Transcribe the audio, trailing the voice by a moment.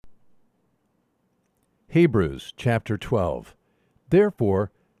Hebrews chapter 12.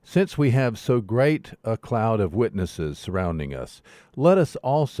 Therefore, since we have so great a cloud of witnesses surrounding us, let us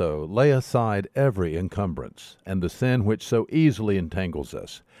also lay aside every encumbrance, and the sin which so easily entangles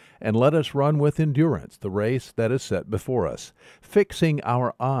us, and let us run with endurance the race that is set before us, fixing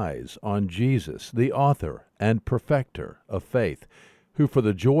our eyes on Jesus, the author and perfecter of faith, who for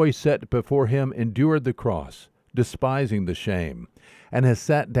the joy set before him endured the cross, despising the shame, and has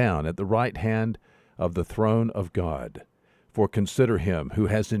sat down at the right hand of the throne of God. For consider him who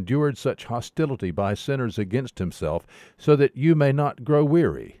has endured such hostility by sinners against himself, so that you may not grow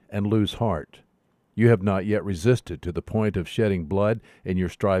weary and lose heart. You have not yet resisted to the point of shedding blood in your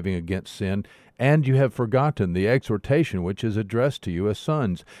striving against sin, and you have forgotten the exhortation which is addressed to you as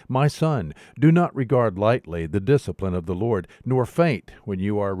sons. My son, do not regard lightly the discipline of the Lord, nor faint when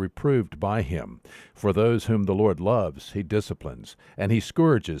you are reproved by him. For those whom the Lord loves, he disciplines, and he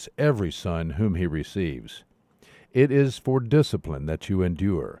scourges every son whom he receives. It is for discipline that you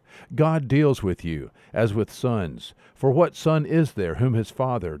endure. God deals with you as with sons. For what son is there whom his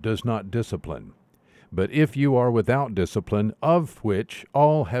father does not discipline? But if you are without discipline, of which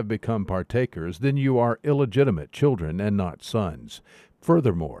all have become partakers, then you are illegitimate children and not sons.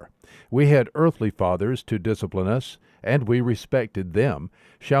 Furthermore, we had earthly fathers to discipline us, and we respected them.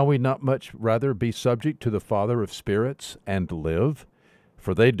 Shall we not much rather be subject to the Father of spirits and live?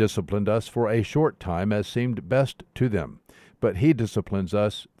 For they disciplined us for a short time as seemed best to them, but he disciplines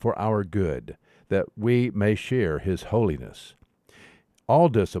us for our good, that we may share his holiness. All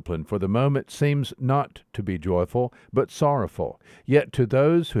discipline for the moment seems not to be joyful, but sorrowful. Yet to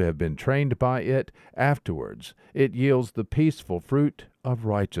those who have been trained by it, afterwards it yields the peaceful fruit of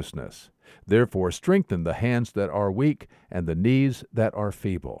righteousness. Therefore strengthen the hands that are weak and the knees that are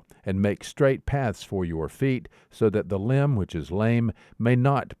feeble, and make straight paths for your feet, so that the limb which is lame may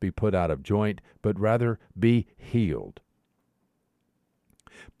not be put out of joint, but rather be healed.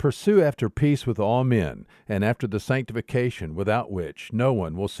 Pursue after peace with all men, and after the sanctification without which no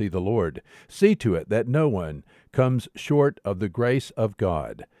one will see the Lord. See to it that no one comes short of the grace of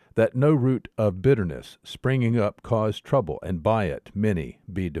God, that no root of bitterness springing up cause trouble, and by it many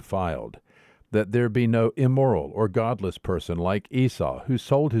be defiled. That there be no immoral or godless person like Esau, who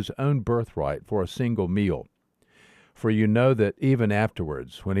sold his own birthright for a single meal. For you know that even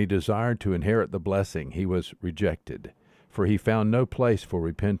afterwards, when he desired to inherit the blessing, he was rejected. For he found no place for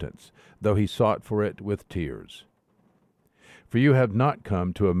repentance, though he sought for it with tears. For you have not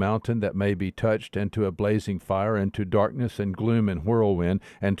come to a mountain that may be touched, and to a blazing fire, and to darkness and gloom and whirlwind,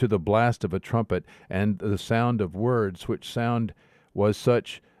 and to the blast of a trumpet, and the sound of words, which sound was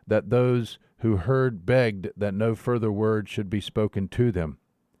such that those who heard begged that no further word should be spoken to them.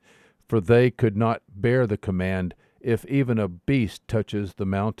 For they could not bear the command, if even a beast touches the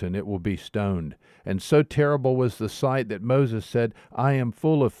mountain, it will be stoned. And so terrible was the sight that Moses said, I am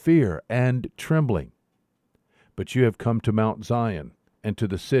full of fear and trembling. But you have come to Mount Zion, and to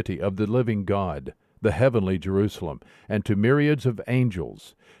the city of the living God, the heavenly Jerusalem, and to myriads of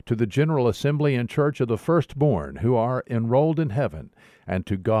angels, to the general assembly and church of the firstborn who are enrolled in heaven, and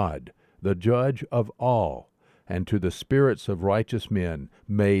to God, the judge of all, and to the spirits of righteous men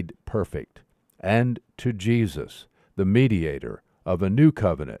made perfect, and to Jesus, the mediator of a new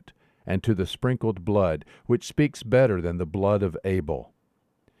covenant, and to the sprinkled blood, which speaks better than the blood of Abel.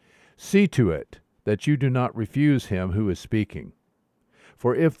 See to it that you do not refuse him who is speaking.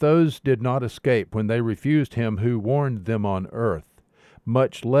 For if those did not escape when they refused him who warned them on earth,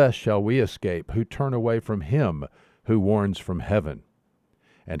 much less shall we escape who turn away from him who warns from heaven.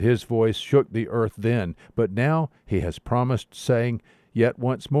 And his voice shook the earth then, but now he has promised, saying, Yet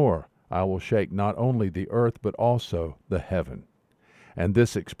once more I will shake not only the earth, but also the heaven. And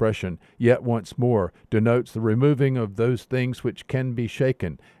this expression, yet once more, denotes the removing of those things which can be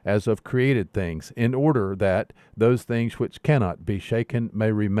shaken, as of created things, in order that those things which cannot be shaken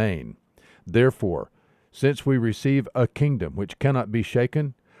may remain. Therefore, since we receive a kingdom which cannot be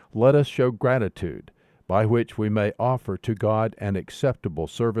shaken, let us show gratitude, by which we may offer to God an acceptable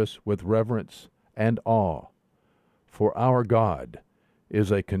service with reverence and awe. For our God is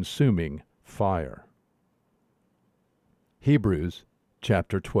a consuming fire. Hebrews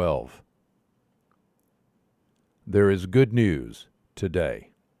chapter 12. There is good news today.